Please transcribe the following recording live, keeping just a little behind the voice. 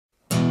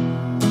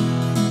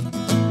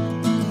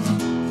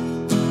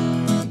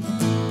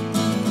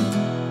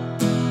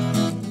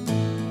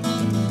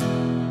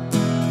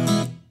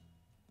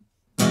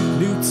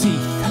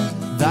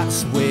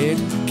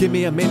Give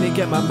me a minute,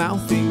 get my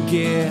mouth in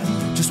gear.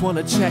 Just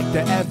wanna check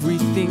that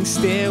everything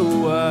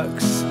still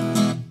works.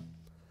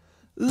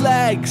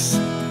 Legs,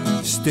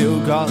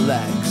 still got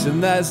legs,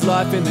 and there's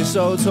life in this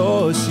old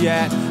horse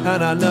yet.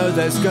 And I know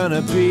there's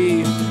gonna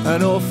be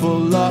an awful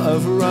lot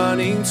of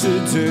running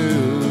to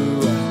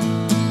do.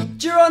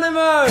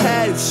 Geronimo!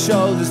 Head,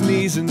 shoulders,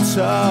 knees and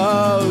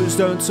toes.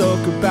 Don't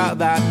talk about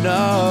that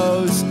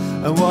nose.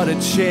 And what a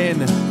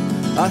chin.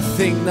 I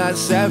think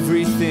that's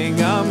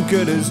everything. I'm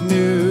good as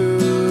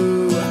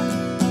new,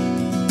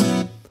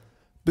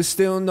 but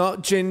still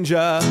not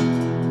ginger.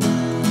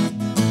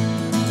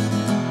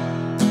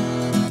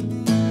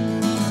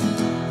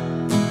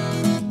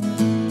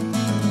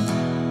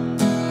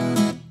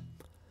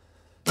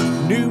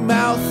 New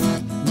mouth,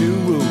 new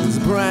rules,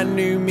 brand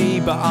new me,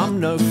 but I'm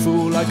no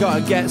fool. I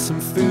gotta get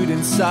some food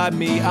inside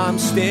me, I'm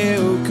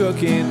still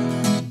cooking.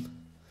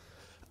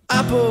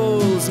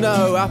 Apples,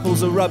 no,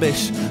 apples are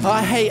rubbish.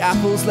 I hate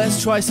apples,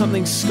 let's try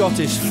something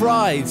Scottish.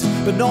 Fried,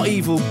 but not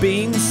evil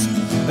beans.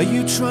 Are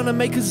you trying to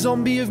make a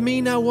zombie of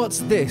me? Now what's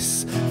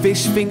this?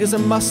 Fish fingers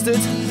and mustard?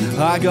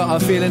 I got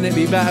a feeling it'd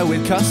be better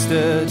with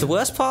custard. The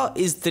worst part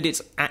is that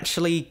it's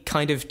actually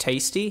kind of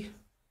tasty.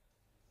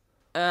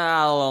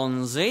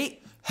 Alonzi.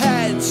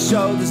 Head,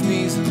 shoulders,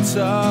 knees and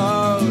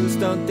toes.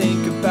 Don't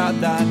think about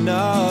that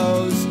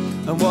nose.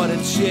 And what a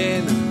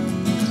chin.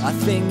 I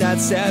think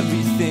that's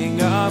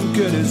everything. I'm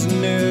good as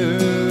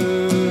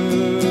new,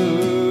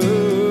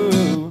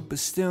 but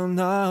still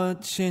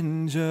not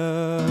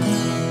ginger.